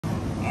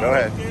Go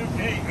ahead.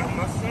 Hey,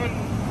 my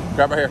son,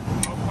 Grab right here. a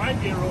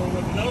 5-year-old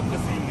would love to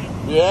see me.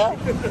 Yeah?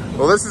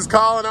 Well, this is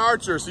Colin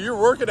Archer, so you're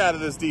working out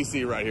of this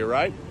DC right here,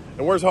 right?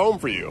 And where's home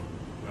for you?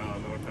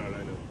 North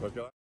Carolina. Let's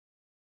go.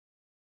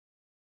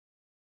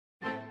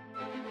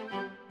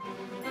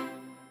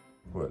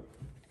 What?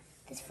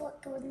 This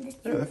foot goes in this.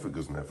 Yeah, that foot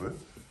goes in that foot.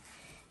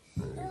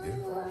 There you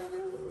go.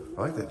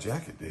 I like that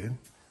jacket, dude.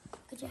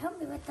 Could you help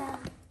me with the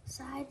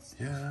sides?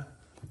 Yeah.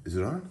 Is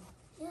it on?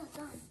 Yeah, it's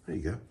on. There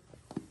you go.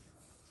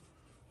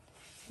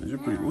 These are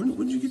pretty. When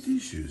did you get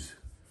these shoes?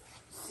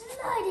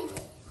 Sliding.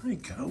 There you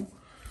go.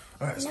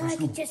 All right, let's Now go I to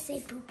school. can just say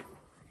poo poo.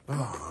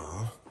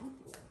 Oh.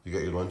 You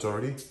got your lunch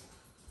already?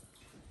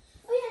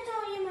 Oh yeah, it's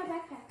already in my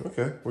backpack.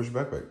 Okay. Where's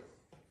your backpack?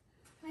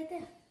 Right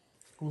there.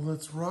 Well,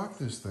 let's rock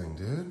this thing,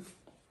 dude.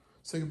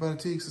 Say goodbye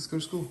to Teeks. Let's go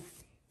to school.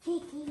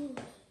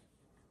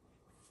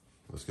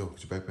 Let's go.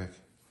 Get your backpack.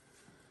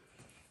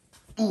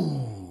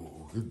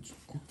 Ooh, good.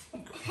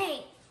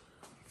 Hey.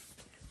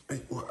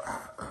 Hey,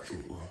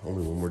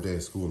 only one more day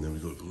of school and then we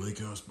go to the lake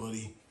house,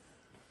 buddy.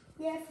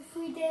 Yeah, for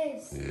 3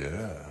 days.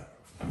 Yeah.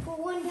 For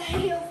 1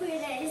 day or 3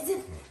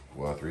 days.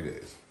 Well, 3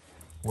 days.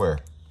 Where?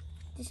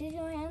 This is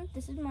your hand.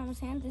 This is Mama's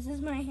hand. This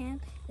is my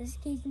hand. This is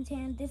Keaton's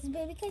hand. This is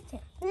Baby Kai's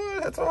hand.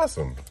 What? That's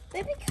awesome.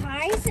 Baby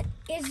Kai's hand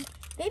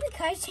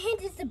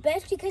is the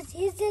best because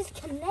he's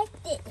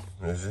disconnected.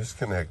 It's just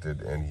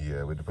connected, and we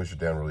had to push it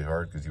down really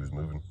hard because he was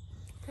moving.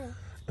 Huh.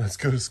 Let's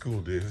go to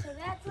school, dude. So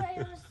that's why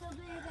it was so big.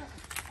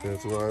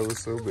 That's why it was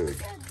so big.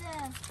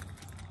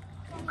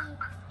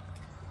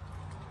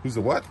 Who's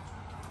the what?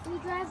 We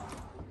drive.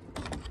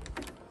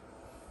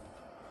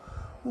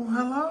 Well,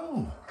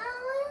 hello. I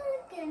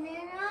want to get in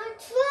our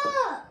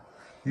truck.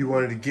 You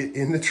wanted to get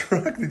in the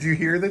truck? Did you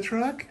hear the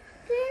truck?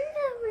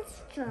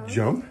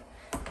 Jump.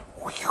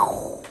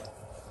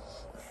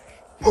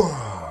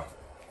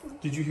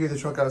 Did you hear the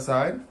truck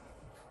outside?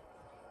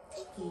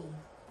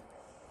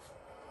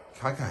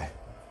 Kai.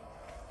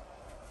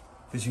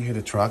 Did you hear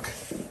the truck?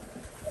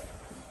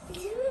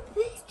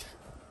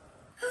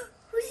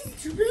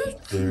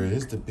 There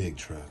is the big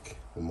truck.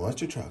 The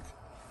monster truck.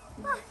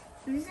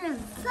 There's a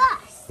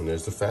fast. And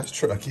there's the fast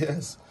truck,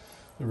 yes.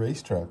 The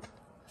race truck.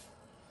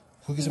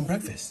 Go get some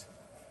breakfast.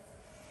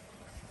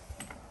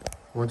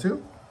 Want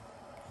to?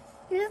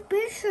 There's a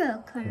big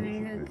truck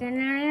coming in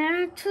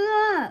our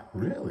truck.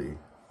 Really?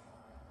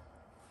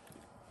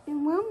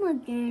 And Mama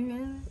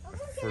getting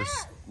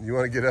First, you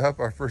want to get up?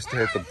 Our first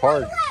day at the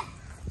park.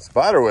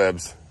 Spider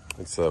webs.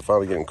 It's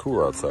finally getting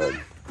cool outside.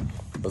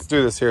 Let's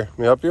do this here. Let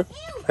me help you?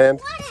 Hand.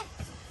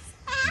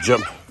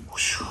 Jump.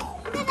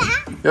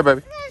 Yeah,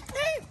 baby.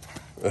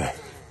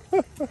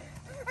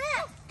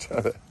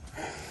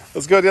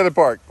 Let's go to the other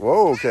park.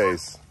 Whoa,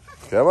 Case.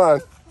 Come on.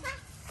 Found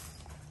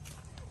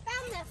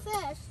that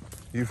first.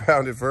 You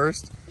found it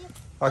first? Yep.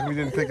 How come you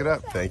didn't pick it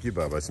up? Thank you,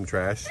 Bubba. Some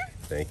trash.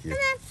 Thank you.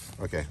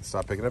 Okay,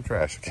 stop picking up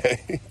trash,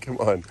 okay? Come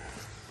on.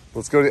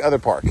 Let's go to the other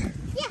park. Yeah,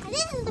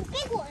 this is the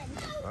big one.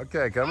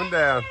 Okay, coming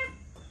down.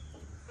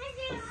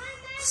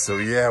 So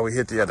yeah, we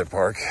hit the other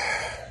park.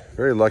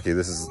 Very lucky,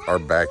 this is our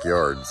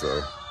backyard,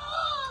 so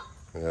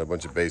we got a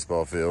bunch of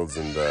baseball fields,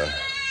 and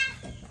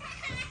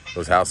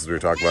those houses we were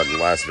talking about in the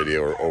last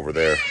video are over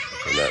there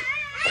in that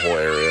whole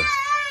area.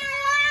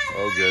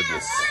 Oh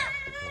goodness.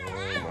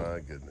 Oh my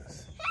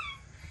goodness.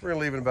 We're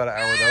gonna leave in about an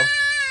hour though.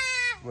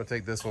 I'm gonna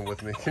take this one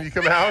with me. Can you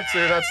come out so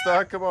you're not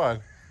stuck? Come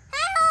on.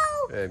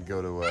 And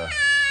go to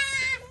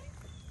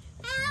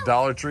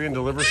Dollar Tree and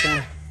deliver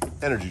some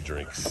energy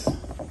drinks. All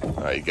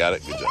right, you got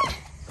it. Good job.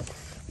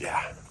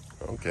 Yeah.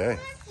 Okay.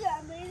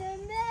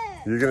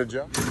 You're gonna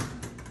jump?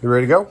 You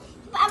ready to go?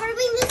 I'm gonna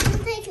bring this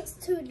in case it's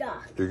too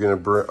dark. You're gonna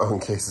bring, in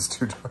case it's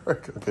too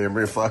dark. Okay,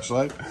 bring a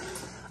flashlight.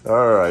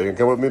 All right, you gonna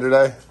come with me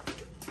today?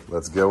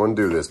 Let's go and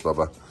do this,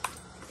 Bubba.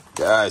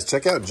 Guys,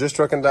 check out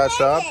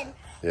JustTruckin.Shop.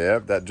 Yeah,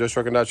 that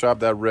JustTruckin.Shop,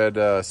 that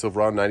red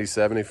Silverado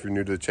 97, if you're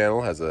new to the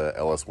channel, has a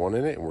LS1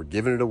 in it, and we're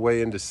giving it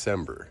away in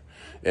December.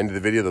 End of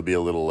the video, there'll be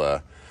a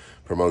little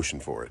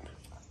promotion for it.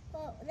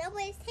 Well,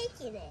 nobody's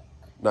taking it.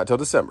 Not till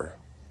December.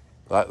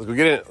 All right, let's go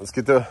get in it. Let's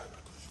get the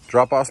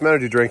drop off some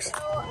energy drinks. It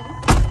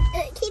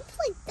keeps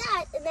like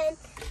that, and then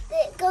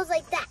it goes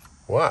like that.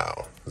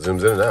 Wow,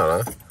 zooms in and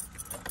out, huh?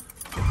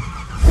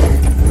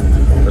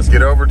 Let's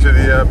get over to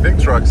the big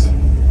trucks.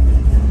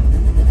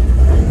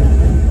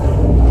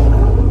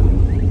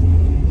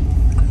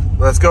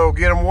 Let's go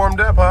get them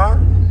warmed up, huh?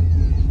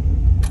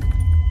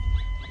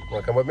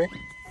 Want to come with me?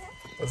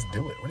 Let's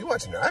do it. What are you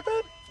watching, your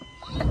iPad?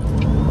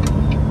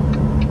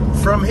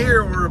 From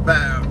here, we're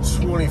about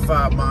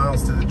 25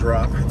 miles to the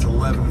drop. It's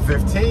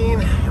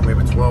 11:15, and we have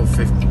a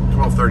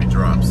 12:30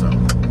 drop, so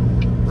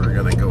we're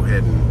gonna go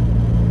ahead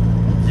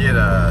and get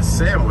a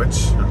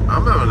sandwich.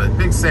 I'm on a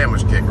big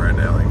sandwich kick right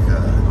now, like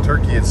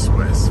turkey and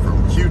Swiss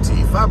from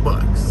QT,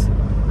 $5.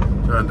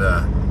 Trying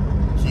to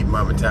keep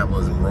my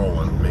metabolism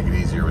rolling, make it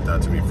easier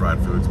without too many fried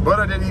foods.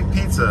 But I did eat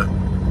pizza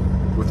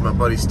with my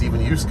buddy Steven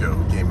Yusko,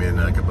 who came in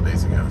a couple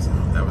days ago, so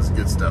that was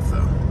good stuff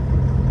though.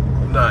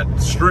 I'm not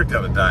strict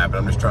on a diet, but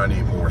I'm just trying to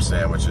eat more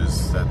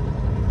sandwiches. That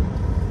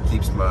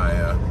keeps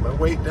my my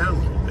weight down a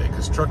little bit,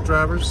 because truck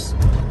drivers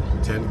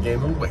tend to gain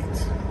a little weight.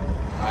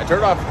 All right, turn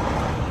it off.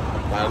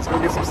 Now let's go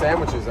get some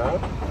sandwiches, huh?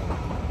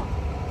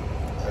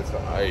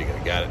 There you go,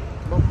 got it.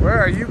 Where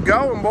are you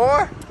going,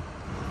 boy?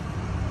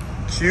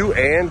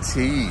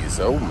 Q&T's,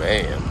 oh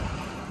man.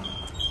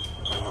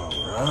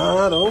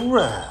 All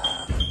right.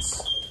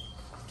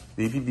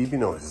 Beepy, beepy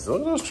noises.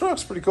 Look at those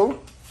trucks, pretty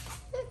cool.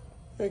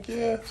 Heck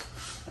yeah.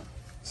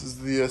 This is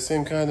the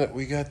same kind that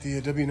we got the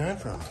W9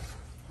 from.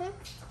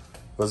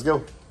 Let's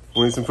go.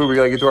 We need some food. We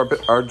gotta get to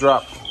our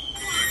drop.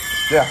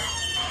 Yeah.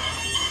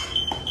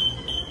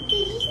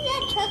 Did you see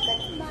that truck with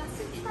the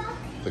monster truck?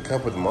 The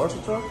cup with the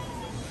monster truck?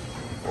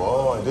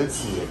 Whoa, I did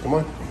see it. Come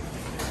on.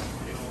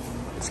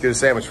 Let's get a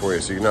sandwich for you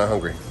so you're not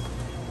hungry.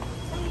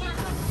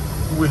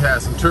 We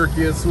had some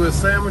turkey and Swiss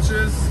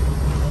sandwiches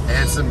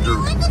and some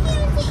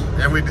Doritos.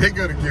 And we did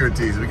go to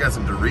Q&T's. We got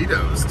some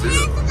Doritos too.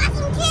 I got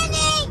some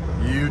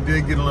candy. You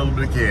did get a little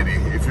bit of candy.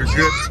 If you're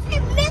good.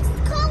 And mixed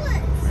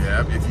colors.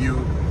 Yeah, if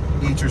you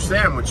eat your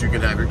sandwich, you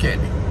can have your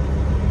candy.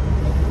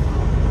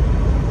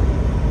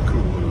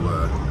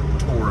 Cool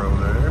Toro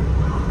there.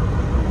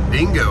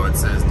 Dingo, it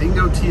says.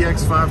 Dingo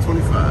TX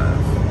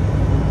 525.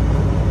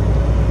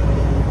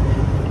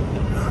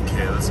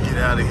 Okay, let's get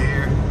out of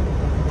here.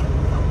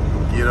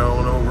 Get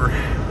on over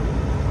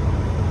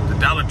to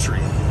Dollar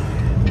Tree.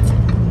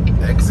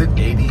 Exit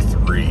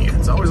 83.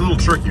 It's always a little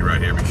tricky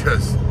right here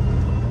because you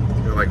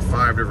got like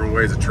 5 different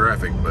ways of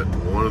traffic, but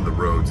one of the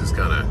roads is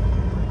kind of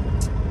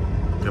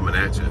coming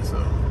at you,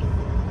 so.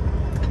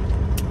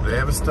 They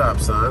have a stop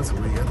sign, so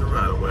we got the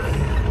right of way.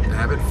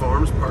 Abbott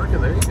Farms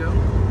parking, there you go.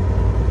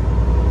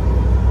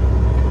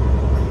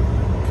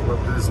 Come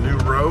up to this new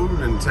road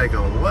and take a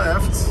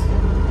left.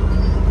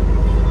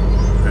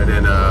 And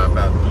then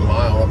about a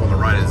mile up on the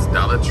right is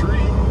Dollar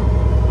Tree.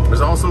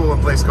 There's also a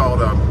place called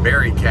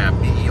Berry Cap,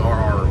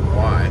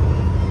 B-E-R-R-Y.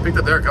 Picked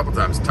up there a couple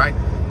times. Tight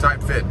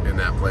fit in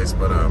that place,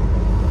 but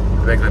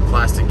they make like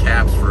plastic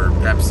caps for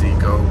Pepsi,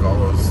 Coke, all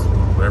those,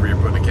 whatever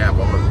you're putting a cap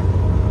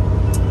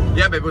on.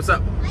 Yeah, babe, what's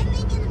up? I'm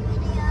making a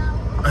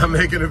video. I'm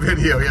making a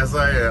video, yes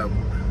I am.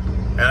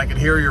 And I can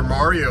hear your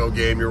Mario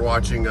game you're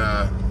watching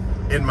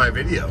in my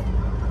video.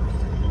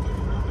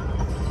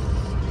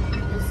 You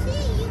can see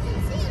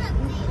it up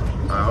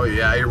there. Oh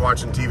yeah, you're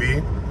watching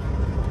TV?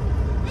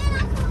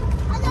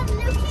 I got a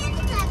new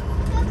candy pack.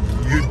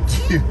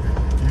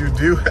 You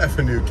do have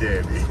a new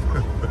candy.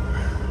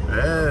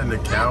 And the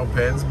Cow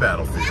Pens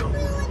Battlefield.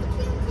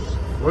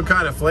 What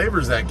kind of flavor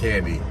is that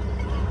candy?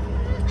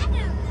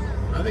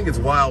 I think it's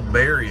wild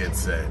berry, it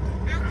said.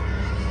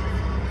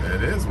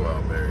 It is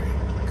wild berry.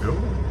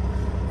 Cool.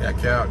 Yeah,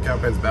 Cow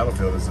Pens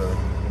Battlefield is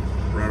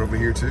right over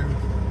here too.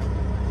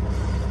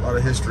 A lot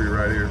of history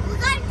right here. We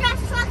got a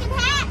JustTruckin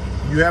hat.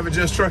 You have a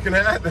JustTruckin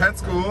hat?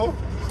 That's cool.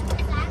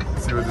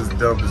 Let's see what this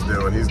dump is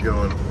doing. He's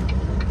going.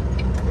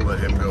 We'll let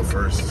him go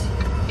first.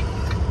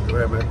 Go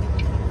ahead, man.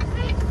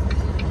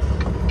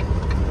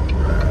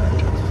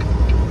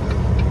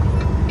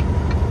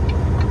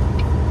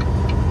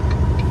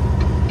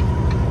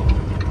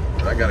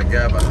 I got a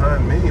guy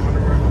behind me.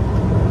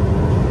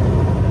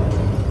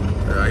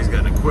 He's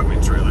got an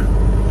equipment trailer.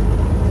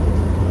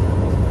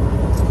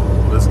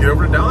 Let's get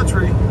over to Dollar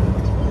Tree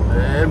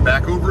and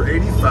back over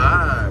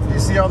 85. Do you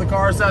see all the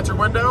cars out your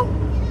window?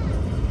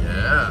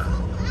 Yeah.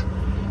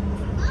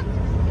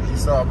 You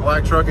saw a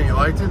black truck and you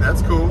liked it?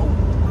 That's cool.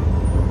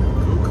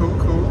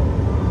 Cool.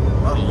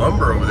 A lot of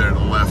lumber over there to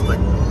the left.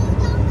 Like,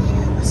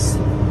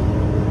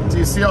 do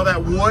you see all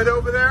that wood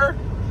over there?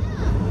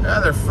 Yeah,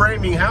 they're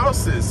framing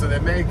houses, so they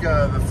make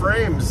the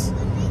frames.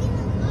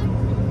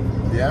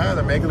 Yeah,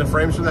 they're making the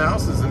frames for the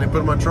houses, and they put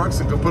them on trucks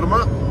and go put them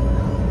up.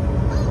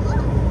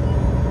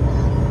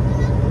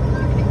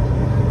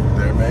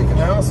 They're making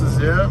houses,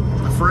 yeah,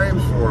 the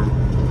frames for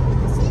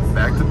them.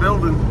 Back to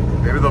building.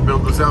 Maybe they'll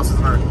build those houses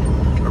in our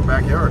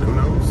backyard, who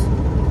knows?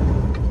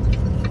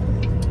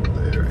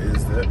 There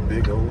is that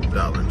big old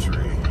Dollar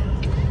Tree.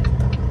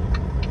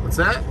 What's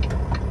that?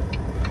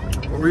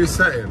 What were you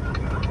saying?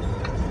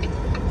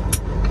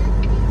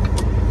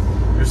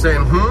 You're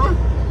saying,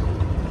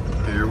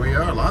 Here we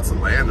are. Lots of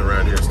land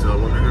around here still. I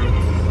wonder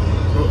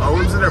who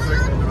owns it.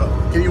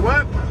 Can you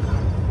what?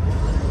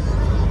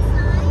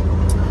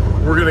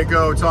 We're going to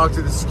go talk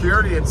to the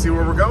security and see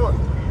where we're going.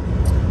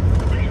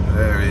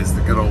 There is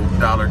the good old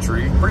Dollar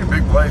Tree. Pretty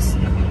big place.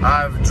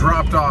 I've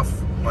dropped off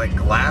like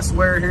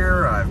glassware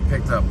here. I've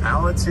picked up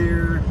pallets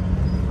here.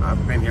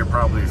 I've been here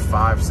probably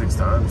 5-6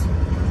 times.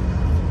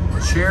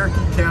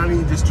 Cherokee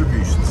County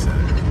Distribution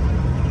Center.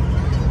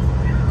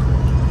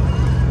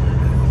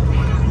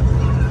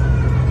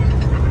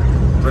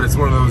 But it's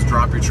one of those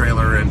drop your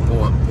trailer and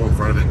pull in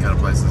front of it kind of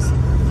places.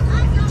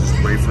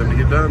 Just wait for them to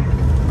get done.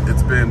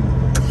 It's been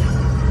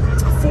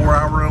a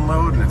 4-hour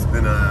unload and it's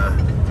been a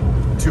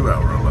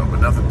 2-hour unload, but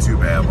nothing too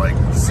bad, like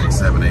 6,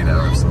 7, 8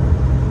 hours. So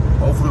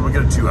hopefully we'll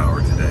get a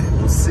 2-hour today.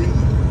 We'll see.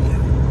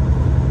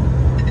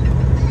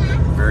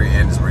 The very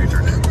end is where you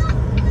turn in.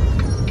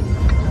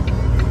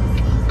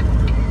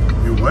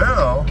 You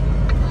will.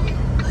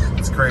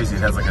 It's crazy.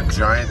 It has like a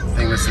giant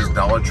thing that says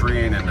Dollar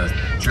Tree, and in the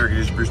Cherokee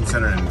Distribution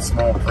Center, and in the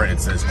small print,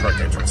 it says truck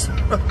entrance.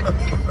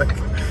 Like,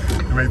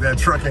 you make that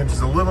truck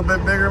entrance a little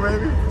bit bigger,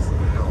 maybe?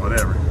 Oh,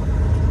 whatever.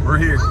 We're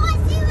here. Oh,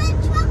 I see a red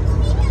truck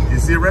over here. You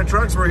see red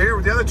trucks? We're here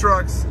with the other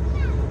trucks.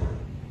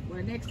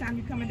 Well, next time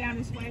you're coming down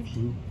this way,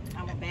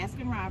 I want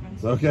Baskin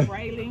Robbins, Okay.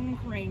 praline and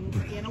cream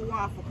in a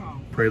waffle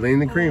cone.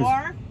 Praline and cream.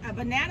 Or a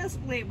banana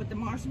split with the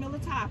marshmallow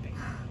topping.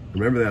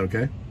 Remember that,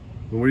 okay?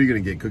 Well, what are you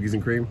going to get? Cookies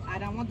and cream? I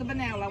don't want the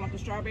vanilla. I want the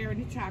strawberry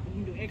and the chocolate.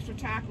 You can do extra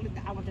chocolate.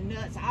 I want the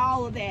nuts,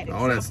 all of that.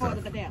 All that except for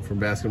stuff the vanilla. from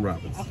Baskin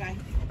Robbins. Okay.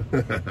 Oh,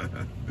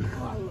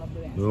 I love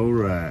that. All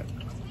right.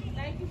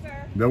 Thank you,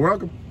 sir. You're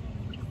welcome.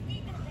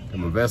 Got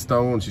my vest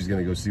on. She's going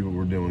to go see what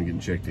we're doing,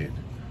 getting checked in.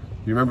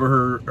 You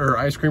remember her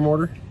ice cream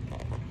order?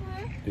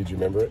 Did you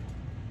remember it?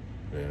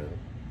 Yeah.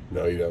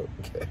 No, you don't.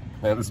 Okay.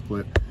 Banana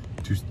split,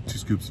 two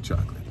scoops of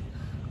chocolate.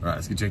 All right,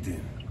 let's get checked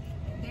in.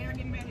 They're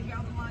getting ready to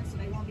go to lunch, so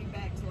they won't be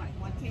back till like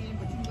 1:10.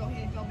 But you can go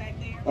ahead and go back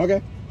there.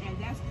 Okay. And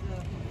that's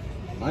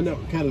the. I know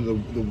kind of the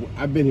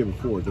I've been here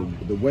before.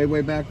 The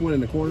way back one in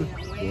the corner.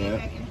 Way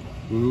back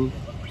in.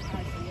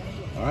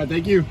 All right,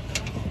 thank you.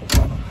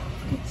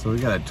 So we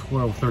got a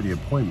 12:30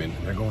 appointment,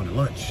 and they're going to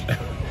lunch.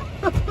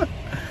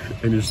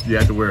 And you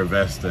have to wear a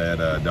vest at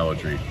Dollar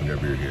Tree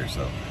whenever you're here.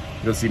 So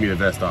you don't see me in a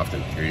vest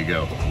often. Here you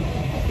go.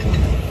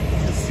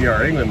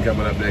 CR England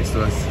coming up next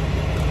to us.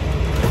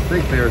 I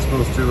think they were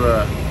supposed to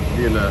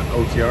be in the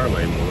OTR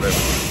lane or whatever.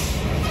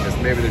 I guess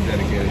maybe they're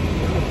dedicated.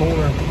 In the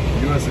corner,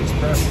 US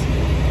Express.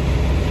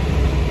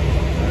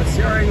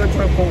 CR England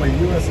trying to pull a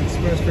US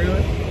Express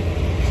trailer.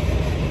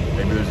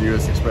 Maybe there's a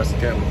US Express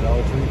account with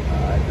Dollar Tree.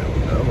 I don't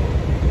know.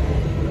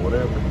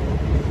 Whatever.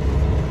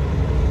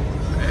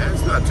 Yeah,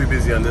 it's not too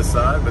busy on this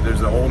side, but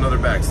there's a whole nother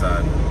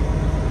backside.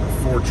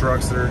 4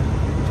 trucks that are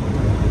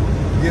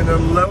getting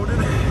unloaded.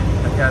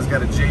 That guy's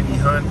got a JD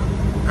Hunt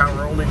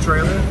power only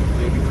trailer,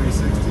 JB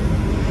 360.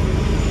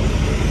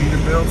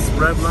 Peterbilt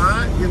spread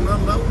line, getting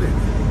unloaded.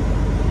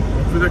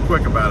 Hopefully they're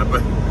quick about it,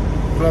 but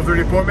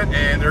 12:30 appointment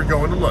and they're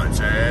going to lunch.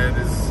 And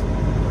it's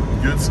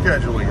good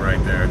scheduling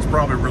right there. It's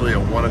probably really a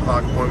 1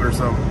 o'clock appointment or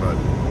something, but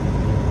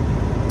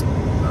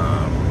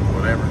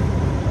whatever.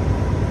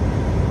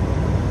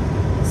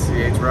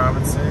 C.H.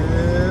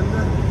 Robinson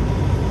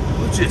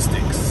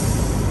Logistics.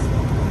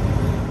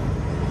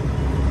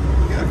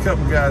 Got a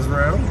couple guys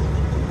around.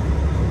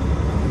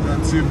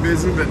 Not too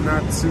busy, but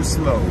not too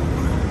slow.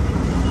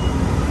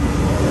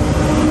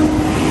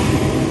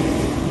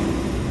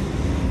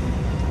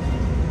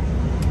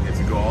 You have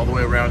to go all the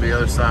way around the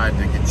other side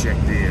to get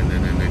checked in,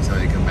 and then they tell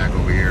you to come back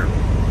over here.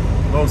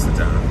 Most of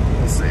the time.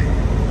 We'll see.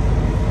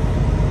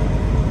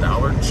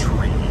 Dollar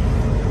Tree.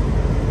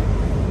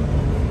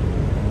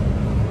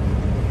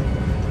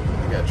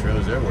 I got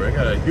trailers everywhere. I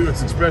got a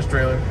US Express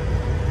trailer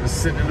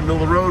just sitting in the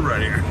middle of the road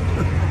right here.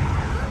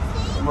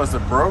 It must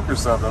have broke or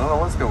something. I don't know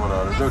what's going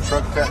on. There's no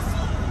truck cat.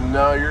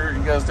 No,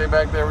 you gotta stay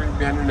back there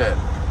behind your net. I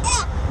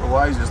don't know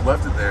why you just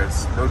left it there.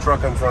 It's no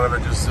truck in front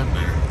of it, just sitting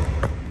there.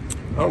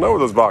 I don't know what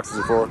those boxes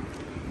are for.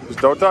 Just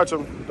don't touch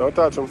them. Don't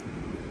touch them.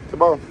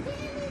 Come on.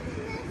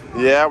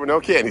 Yeah, with no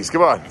candies.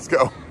 Come on, let's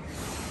go.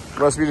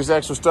 Must be just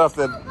extra stuff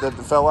that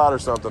fell out or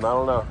something. I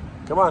don't know.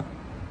 Come on.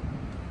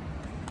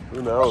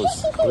 Who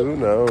knows? Who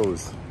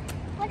knows?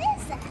 What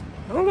is that?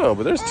 I don't know,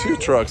 but there's 2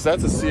 trucks.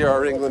 That's a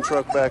CR England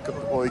truck back.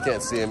 Well, you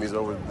can't see him. He's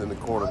over in the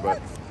corner, but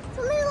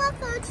Somebody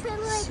left a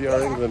trailer right CR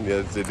there. England,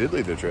 yeah, they did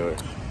leave their trailer.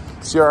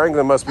 CR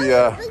England must be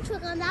Big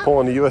truck on that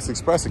pulling the US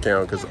Express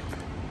account because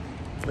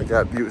they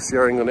got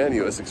CR England and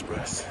US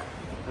Express.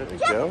 There you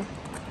go.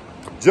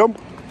 Jump.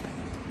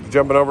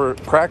 Jumping over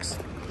cracks.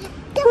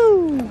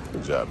 Woo.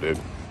 Good job, dude.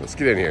 Let's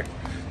get in here.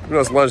 Even though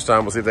it's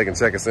lunchtime, we'll see if they can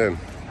check us in.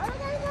 one. Are we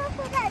gonna go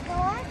for that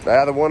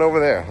door? The one over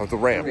there with the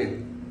ramp.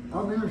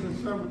 I've been here since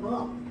 7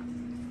 o'clock.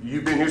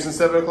 You've been here since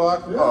 7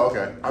 o'clock? Yeah. Oh,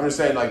 okay. I'm just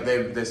saying, like,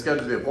 they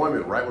scheduled the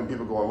appointment right when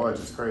people go on lunch.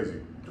 It's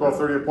crazy.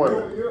 12:30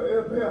 appointment.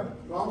 Yeah.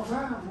 Long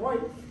time, wait.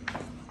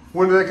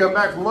 When do they come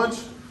back from lunch?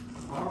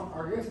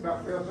 I guess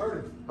about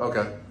 12:30.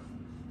 Okay.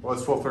 Well,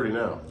 it's 12:30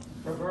 now.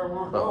 1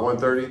 About o'clock.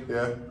 1:30,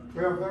 yeah.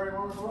 12:30,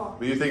 1 o'clock.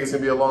 Do you think it's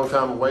gonna be a long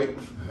time to wait?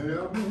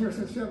 Yeah, I've been here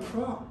since 7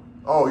 o'clock.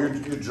 Oh, you're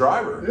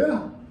driver?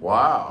 Yeah.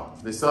 Wow.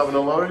 They still haven't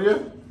unloaded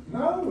you?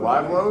 No.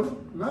 Live load?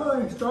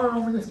 No, they started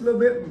on me just a little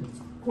bit and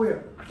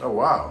quit. Oh,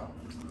 wow.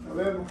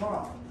 11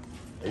 o'clock.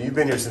 And you've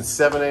been here since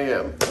 7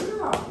 a.m.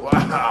 Yeah.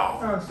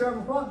 Wow. 7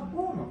 o'clock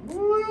appointment.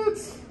 What?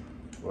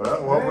 Well, Hey,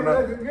 hope we're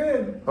looking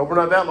good.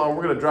 not that long.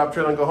 We're gonna drop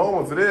trailer and go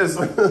home if it is.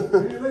 You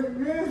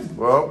looking good.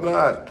 Well, hope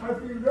not.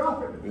 Hope you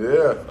drop it.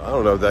 Yeah. I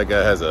don't know if that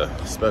guy has a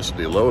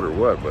specialty load or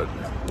what, but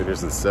been here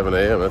since 7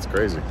 a.m. That's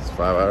crazy. It's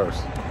 5 hours.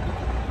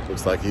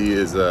 Looks like he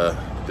is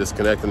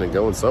disconnecting and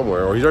going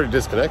somewhere, or he's already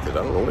disconnected.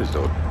 I don't know what he's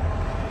doing.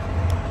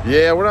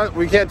 Yeah,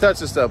 we can't touch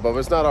this stuff, Bubba.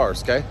 It's not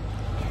ours, okay?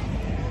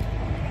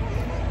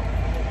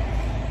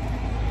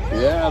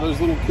 Yeah, there's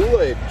little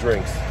Kool-Aid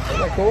drinks. Isn't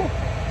that cool?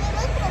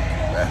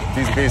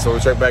 TCP, so we'll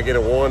check back in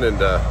at 1 and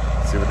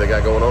see what they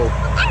got going on.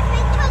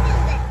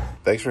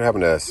 Thanks for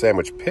having a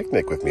sandwich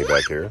picnic with me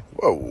back here.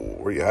 Whoa,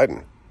 where are you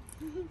hiding?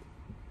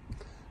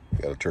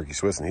 Got a turkey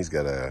Swiss, and he's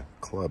got a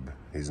club.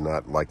 He's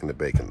not liking the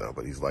bacon, though,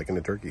 but he's liking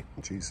the turkey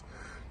and cheese.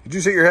 Did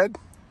you hit your head?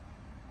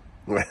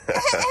 I'm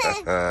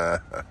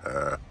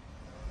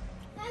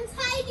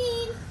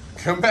hiding.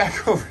 Come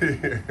back over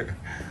here.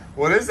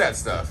 What is that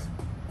stuff?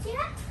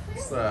 Yeah.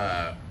 It's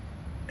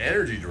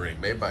energy drink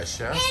made by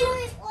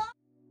Shasta.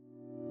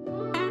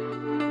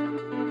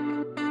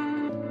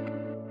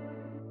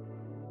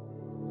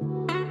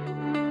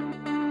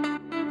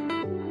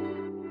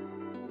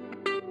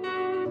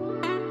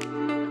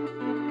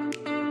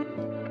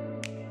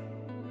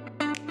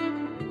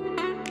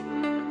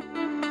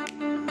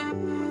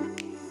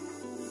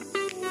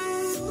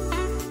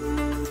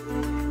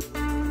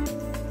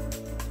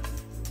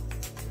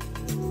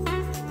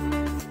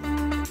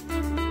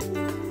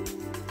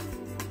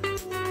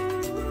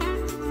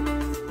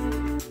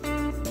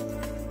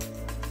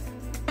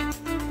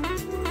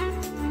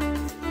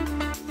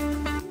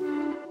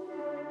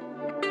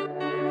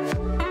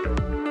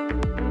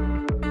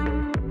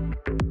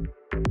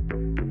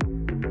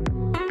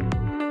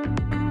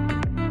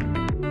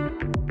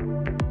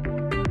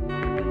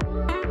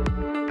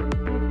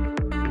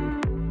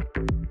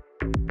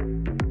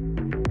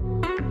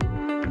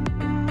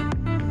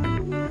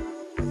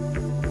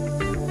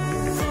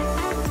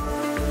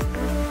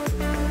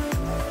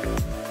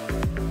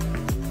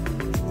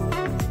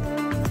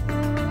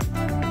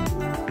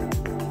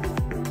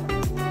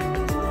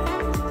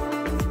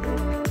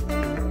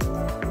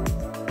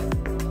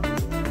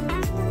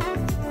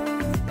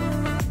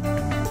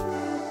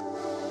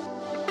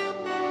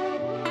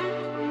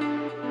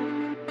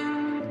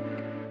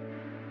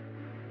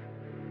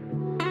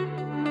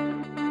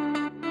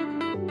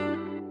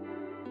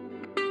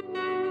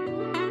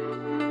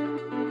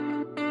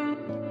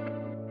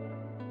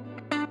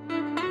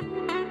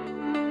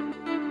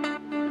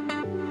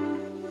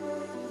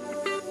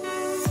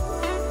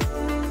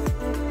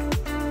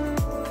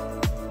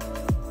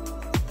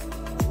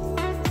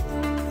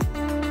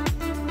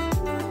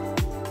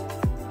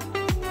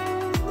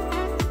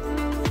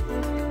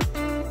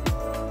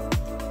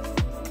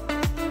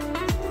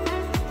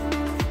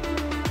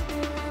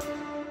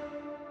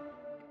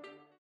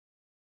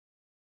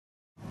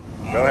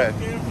 Go ahead.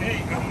 Hey,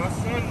 my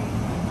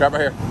son, Grab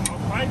right here. a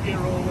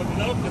 5-year-old, would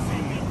love to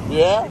see me.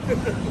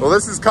 Yeah? Well,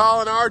 this is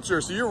Colin Archer.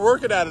 So you're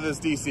working out of this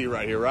DC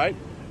right here, right?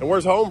 And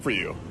where's home for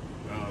you?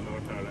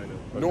 North Carolina.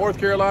 North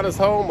Carolina's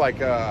home, like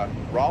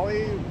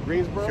Raleigh,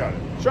 Greensboro?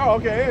 Charlotte.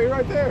 Charlotte, okay, yeah, you're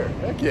right there.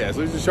 Heck yeah.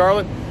 So he's in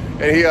Charlotte.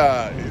 And he,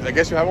 I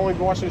guess you have only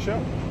been watching the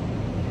show?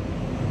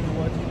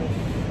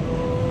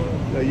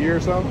 A year or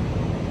so?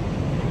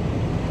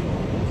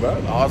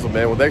 But awesome,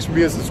 man. Well, thanks for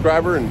being a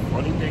subscriber. And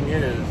Funny thing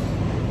is,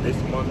 this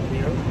month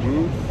here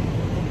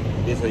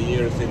is a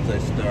year since I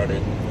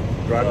started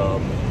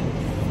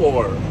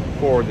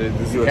for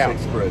this US account.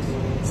 Express.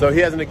 So he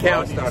has an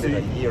account. I started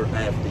a year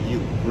after you.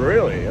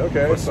 Really?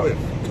 Okay. For So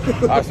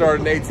Swift. I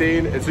started in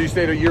 18, and so you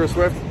stayed a year with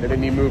Swift, and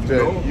then you moved to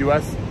No.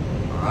 US?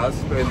 I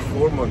spent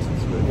 4 months in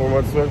Swift. 4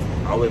 months Swift?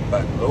 I went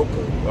back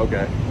local.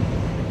 Okay.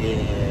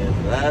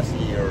 And last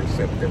year,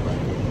 September.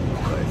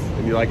 Nice.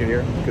 And you like it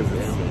here? Because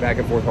it's back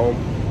and forth home?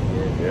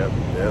 Yeah.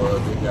 Well,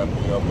 they got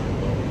me up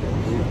and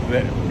I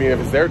mean, if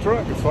it's their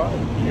truck, it's fine.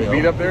 You Yeah.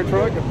 beat up their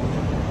truck?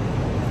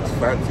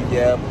 Fancy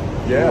Gap.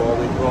 Yeah. You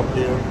always go up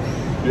there.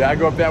 Yeah, I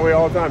go up that way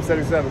all the time,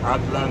 77.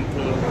 Atlanta.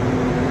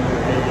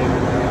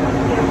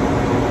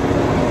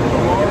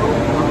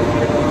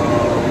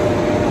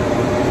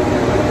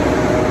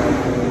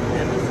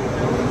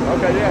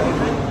 Okay,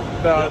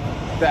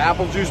 yeah. The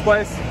apple juice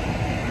place?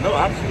 No,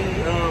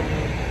 actually,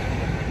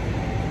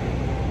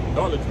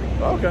 Dollar Tree.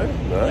 Okay,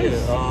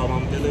 nice. Yeah,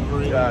 I'm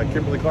delivering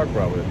Kimberly Clark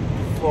probably.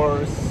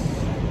 first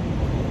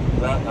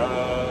that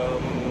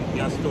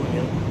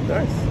Gastonia,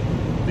 Nice.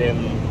 then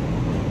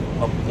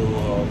up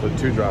to The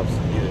 2 drops.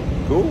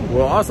 yeah. Cool.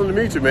 Well, awesome to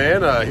meet you,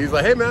 man. He's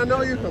like, hey, man, I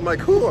know you. I'm like,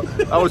 cool.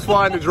 I was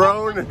flying the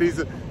drone. And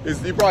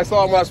you probably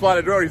saw him when I was flying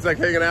the drone. He's like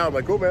hanging out. I'm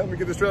like, cool, man. Let me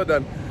get this trailer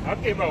done. I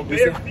came out Yes,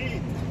 bare sir.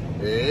 feet.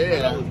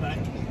 Yeah.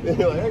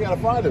 You're like, I got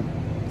to find him.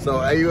 So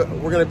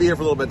we're going to be here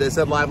for a little bit. They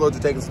said live loads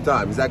are taking some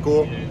time. Is that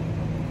cool? Yeah.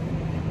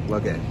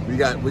 Okay. We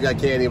got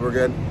candy. We're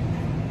good.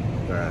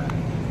 All right.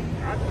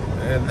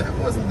 And that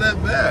wasn't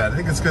that bad. I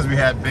think it's because we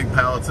had big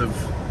pallets of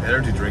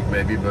energy drink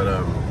maybe, but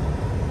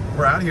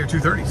we're out of here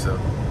 2:30, so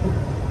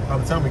by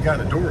the time we got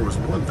in the door it was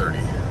 1:30.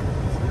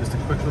 So just a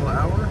quick little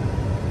hour.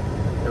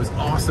 It was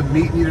awesome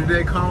meeting you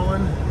today,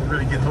 Colin. We're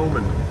gonna get home,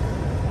 and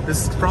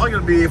this is probably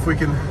gonna be, if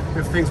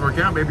things work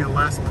out, maybe the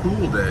last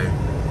pool day.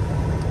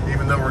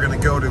 Even though we're gonna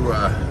go to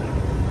the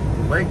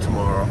lake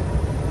tomorrow.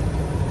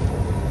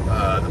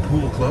 The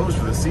pool closed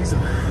for the season.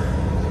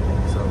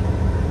 So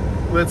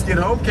let's get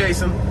home,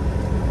 Kason.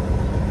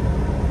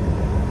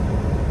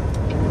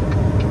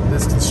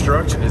 This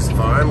construction is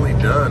finally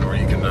done, where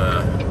you can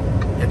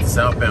hit the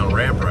southbound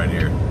ramp right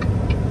here.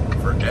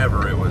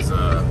 Forever it was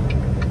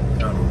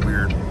kind of a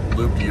weird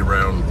loopy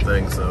around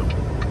thing, so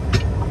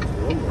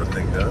one more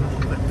thing done.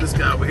 Like this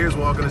guy over here's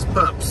walking his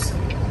pups.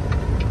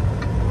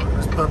 Walking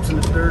his pups in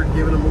the dirt,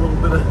 giving them a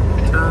little bit of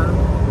time.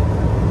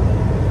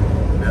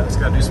 Now just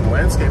gotta do some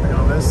landscaping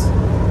on this.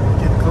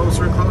 Getting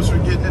closer and closer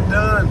to getting it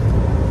done.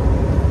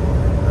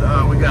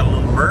 We got a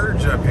little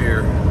merge up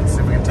here. Let's see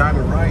if we can time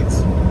it right.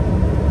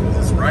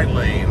 This right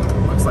lane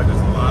looks like there's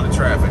a lot of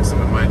traffic, so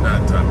we might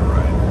not time it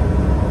right.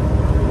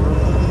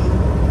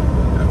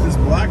 Got this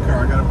black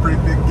car, got a pretty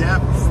big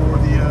gap before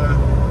the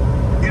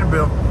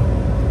Peterbilt.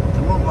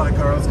 Come on, black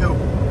car, let's go.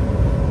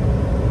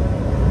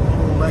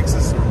 Little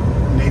Lexus,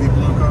 navy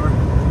blue car.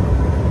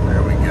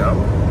 There we go.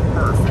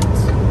 Perfect.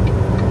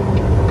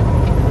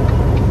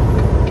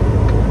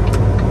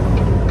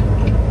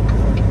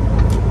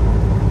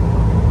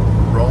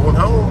 Rolling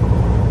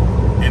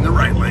home in the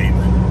right lane.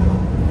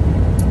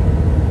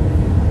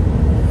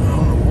 I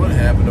don't know what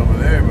happened over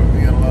there, but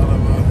we got a lot of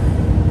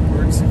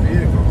emergency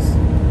vehicles.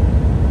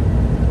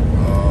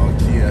 Oh,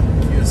 Kia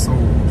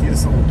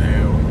sold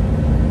down.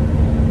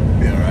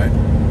 Be all right.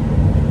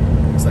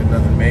 Looks like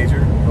nothing major.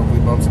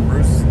 Hopefully bumps and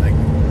bruises. They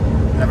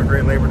can have a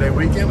great Labor Day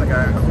weekend, like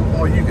I hope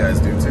all you guys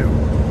do too.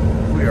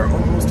 We are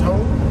almost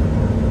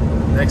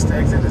home. Next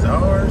exit is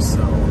ours,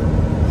 so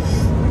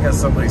we got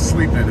somebody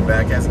sleeping in the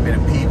back. Hasn't made a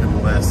peep in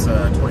the last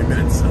 20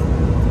 minutes, so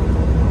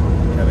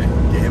gotta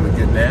get him a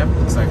good nap.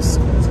 Looks like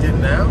school's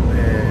getting out,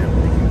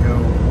 and we can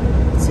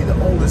go see the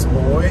oldest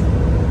boy.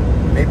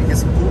 Maybe get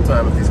some pool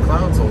time if these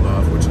clouds hold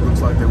off, which it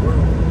looks like they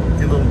will.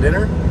 Get a little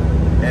dinner,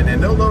 and then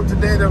no load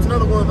today. There was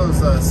another one of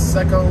those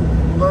Seco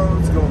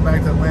loads going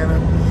back to Atlanta.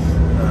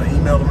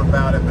 Emailed them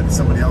about it, but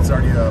somebody else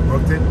already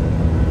booked it.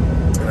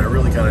 And I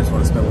really kind of just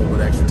want to spend a little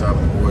bit extra time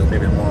with the boys.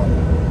 Maybe tomorrow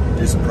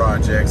do some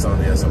projects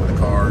on some of the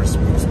cars,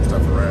 move some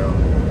stuff around,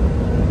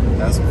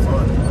 have some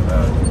fun.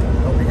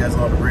 Hope you guys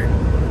all have a great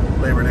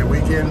Labor Day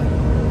weekend,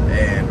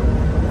 and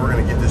we're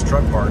gonna get this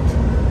truck parked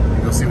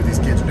and go see what these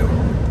kids are doing.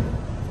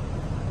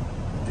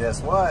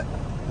 Guess what?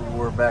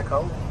 We're back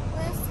home.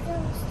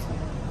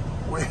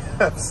 We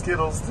have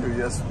Skittles too.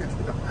 Yes, we do.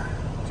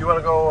 Do you want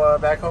to go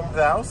back home to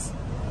the house?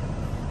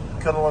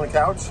 Cuddle on the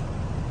couch?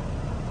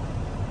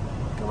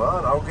 Come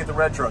on, I'll get the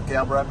red truck. Okay,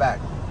 I'll be right back.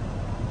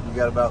 You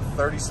got about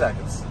 30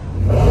 seconds.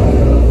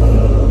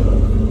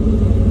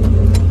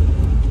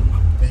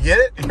 You get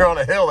it? You're on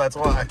a hill, that's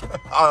why.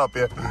 I'll help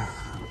you.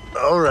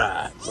 All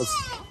right.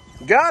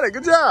 Got it,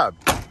 good job.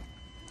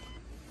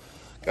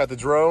 Got the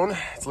drone.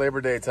 It's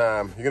Labor Day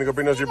time. You gonna go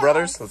bring those to your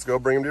brothers? Let's go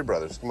bring them to your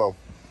brothers. Come on.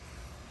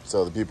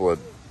 So the people at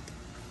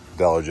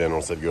Dollar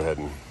General said go ahead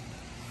and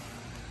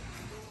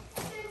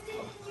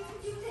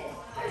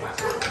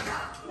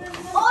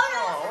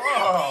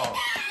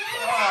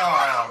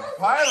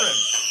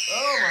pirates!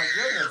 Oh my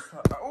goodness!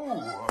 Ooh,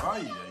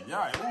 ay,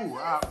 ay,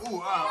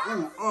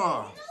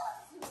 ooh.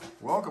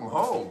 Welcome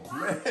home,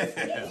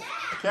 man.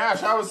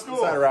 Cash, how was school?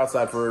 Inside or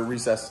outside for a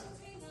recess?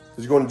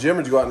 Did you go in the gym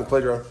or did you go out in the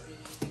playground?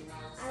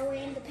 I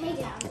went in the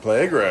playground. The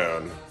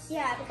playground.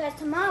 Yeah, because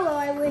tomorrow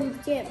I went in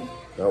the gym.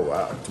 Oh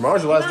wow!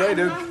 Tomorrow's your last day,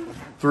 dude.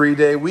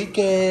 3-day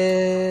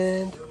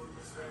weekend.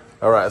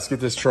 All right, let's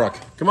get this truck.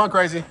 Come on,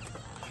 crazy.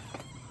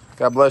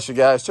 God bless you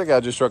guys. Check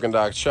out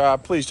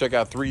JustTruckin.Shop. Please check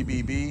out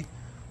 3BB.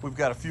 We've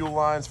got a fuel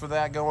lines for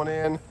that going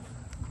in.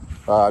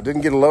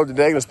 Didn't get a load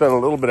today. Gonna spend a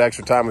little bit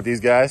extra time with these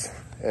guys.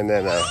 And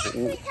then,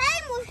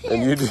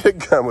 and you did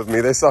come with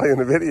me. They saw you in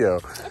the video.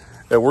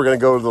 And we're gonna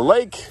go to the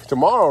lake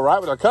tomorrow, right,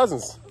 with our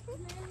cousins.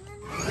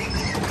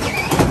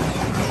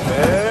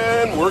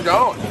 And we're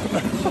going.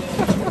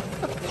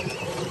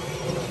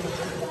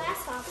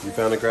 You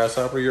found a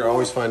grasshopper? You're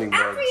always finding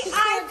bugs.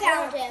 I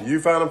found him. You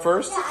found him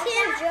first? I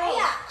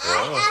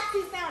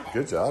actually found it.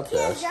 Good job,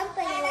 Cash. Jump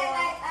anymore.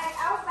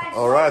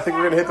 All right, I think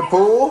we're gonna hit the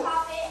pool.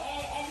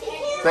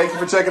 Thank you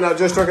for checking out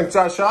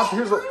JustTruckin.Shop.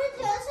 Here's what.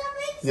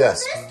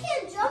 Yes. This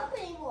can't jump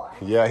anymore.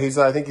 Yeah,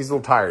 I think he's a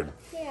little tired.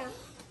 Yeah.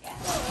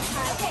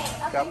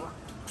 Okay.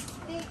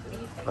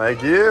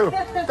 Thank you.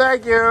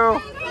 Thank you.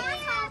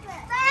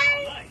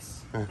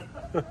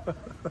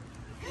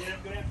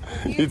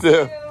 You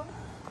too.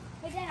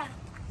 Hey, Dad.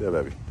 Yeah,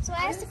 baby. So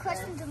I asked a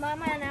question to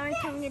Mama and now I'm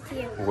coming it to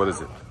you. What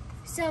is it?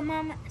 So,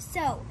 Mama,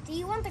 do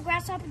you want the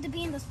grasshopper to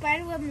be in the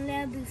spider web and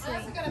let him be free?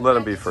 Let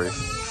him be free.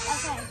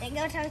 Okay, then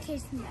go tell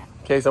Casey that.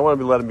 Case, I want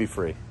to let him be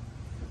free.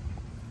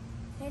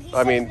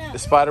 I mean, no.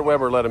 spider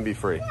web or let him be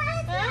free?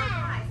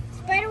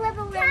 Spider web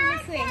or let him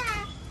be free?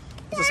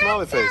 It's a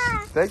smiley face.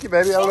 Thank you,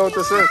 baby. I don't know what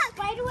this is.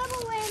 Spider web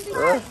or let him be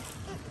free?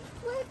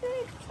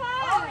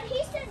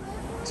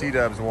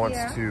 T-Dubs wants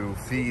to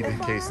feed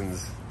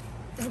Cason's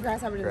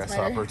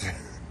grasshopper.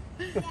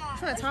 I'm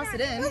trying to toss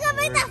it in. Look, I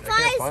made that I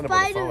can't find him on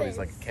the phone. spider. He's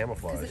like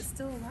camouflage. It's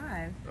still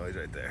alive. Oh, he's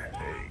right there.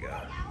 There you go.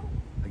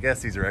 I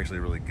guess these are actually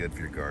really good for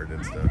your garden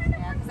and stuff.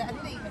 Yeah, because I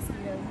think they eat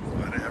mosquitoes.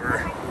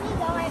 Whatever.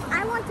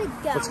 I want to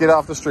go. Let's get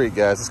off the street,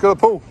 guys. Let's go to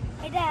the pool.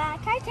 Hey, Dad,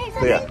 can I taste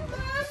something? Yeah.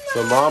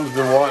 So Mom's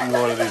been wanting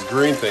one of these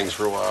green things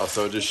for a while,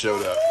 so it just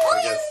showed up.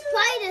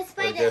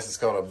 I guess it's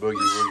called a boogie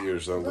woogie or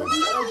something.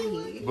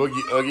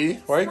 Boogie oogie?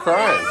 Why are you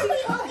crying?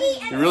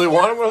 You really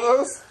wanted one of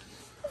those?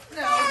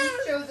 No, it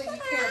shows that you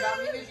care about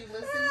me because you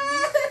listen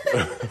to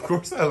me. Of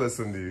course I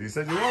listened to you. You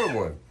said you wanted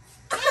one.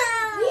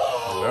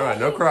 All right,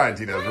 no crying,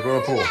 T-Dubs. We're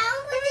going to the pool.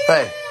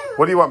 Hey,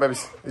 what do you want,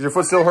 babies? Is your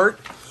foot still hurt?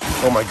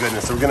 Oh my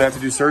goodness, so we're gonna have to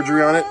do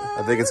surgery on it?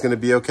 I think it's gonna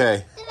be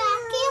okay.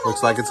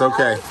 Looks like it's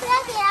okay.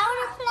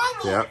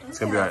 Yeah, it's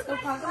gonna be all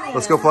right.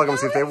 Let's go plug them and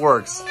see if it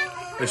works.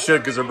 It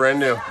should, because they're brand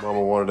new. Mama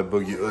wanted a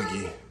boogie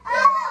oogie.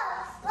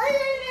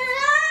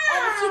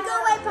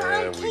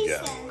 There we go.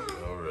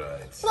 All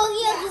right. Well,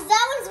 yeah, because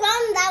that one's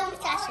round and that one's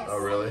cashew. Oh,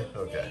 really?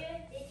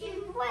 Okay.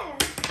 Where?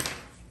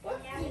 Let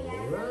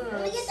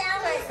me get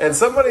that one. And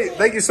somebody,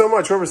 thank you so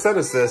much, whoever sent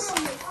us this.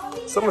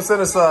 Someone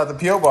sent us the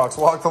P.O. box,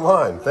 Walk the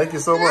Line. Thank you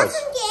so much.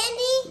 Some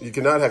candy. You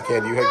cannot have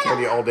candy. You had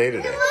candy all day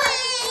today.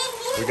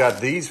 We got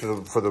these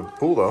for the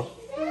pool, though.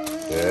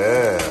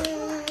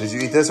 Yeah. Did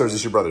you eat this, or is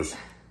this your brother's?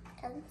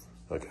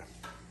 Okay.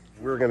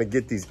 We're going to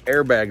get these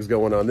airbags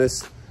going on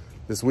this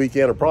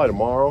weekend, or probably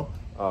tomorrow.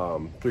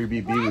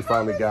 3BB, we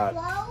finally got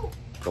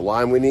the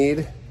line we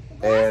need,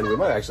 and we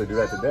might actually do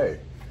that today.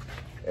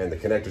 And the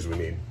connectors we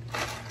need.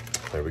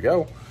 There we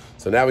go.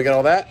 So now we got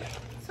all that.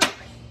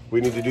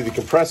 We need to do the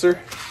compressor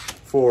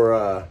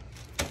for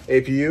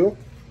APU.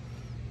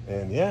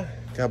 And yeah,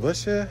 God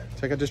bless you.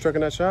 Check out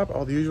JustTruckin.Shop,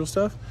 all the usual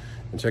stuff.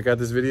 And check out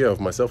this video of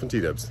myself and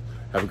T-Dubs.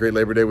 Have a great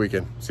Labor Day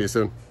weekend. See you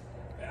soon.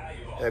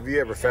 Have you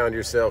ever found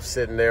yourself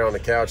sitting there on the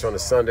couch on a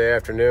Sunday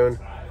afternoon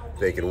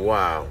thinking,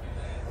 wow,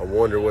 I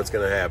wonder what's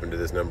going to happen to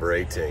this number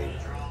 18?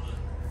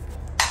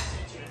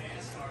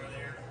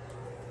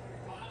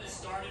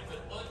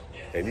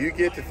 And you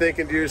get to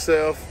thinking to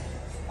yourself,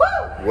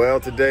 well,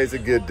 today's a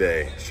good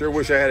day. Sure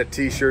wish I had a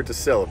t-shirt to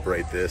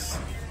celebrate this.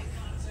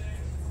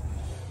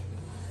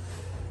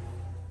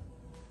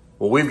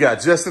 Well, we've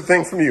got just the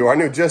thing from you. Our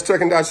new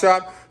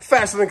JustTruckin.Shop,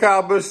 faster than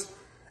Kyle Busch,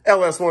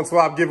 LS1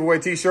 swap giveaway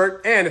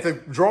t-shirt. And if the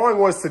drawing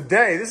was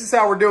today, this is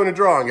how we're doing the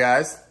drawing,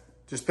 guys.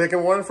 Just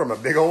picking one from a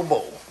big old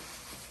bowl.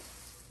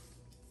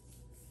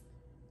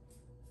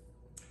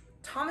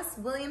 Thomas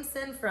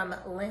Williamson from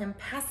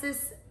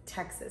Lampasas,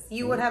 Texas.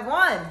 You would have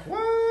won.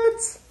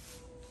 What?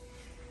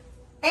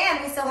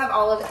 And we still have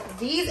all of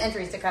these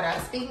entries to cut up.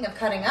 Speaking of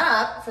cutting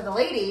up, for the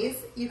ladies,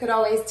 you could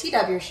always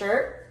T-dub your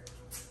shirt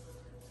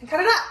and cut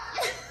it up.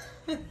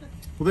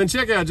 Well, then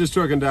check out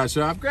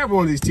JustTruckin.Shop. Grab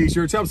one of these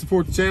t-shirts, help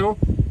support the channel.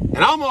 And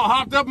I'm all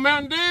hopped up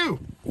Mountain Dew.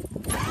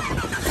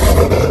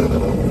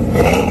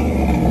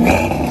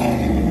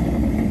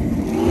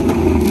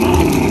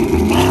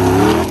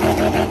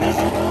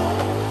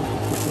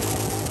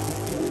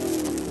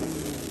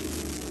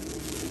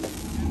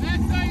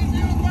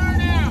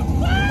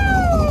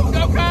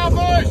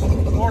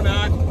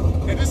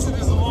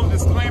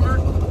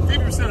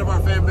 Of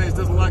our fan base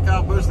doesn't like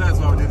Kyle Busch. That's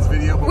why we did this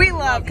video. We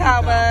love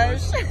Kyle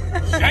Busch.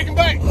 Shake and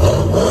bake.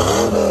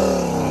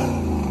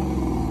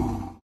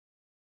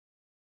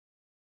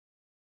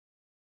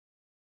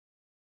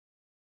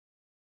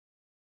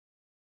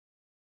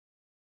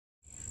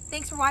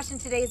 Thanks for watching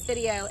today's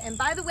video. And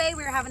by the way,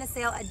 we're having a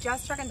sale at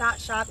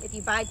JustTruckin.Shop. If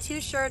you buy 2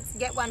 shirts,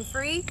 get 1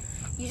 free.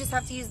 You just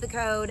have to use the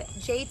code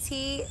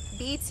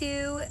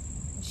JTB2G1.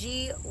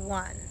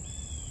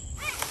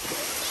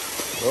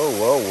 Whoa,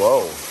 whoa,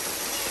 whoa.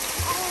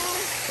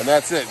 And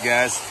that's it,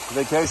 guys.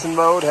 Vacation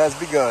mode has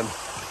begun.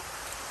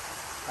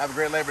 Have a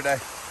great Labor Day.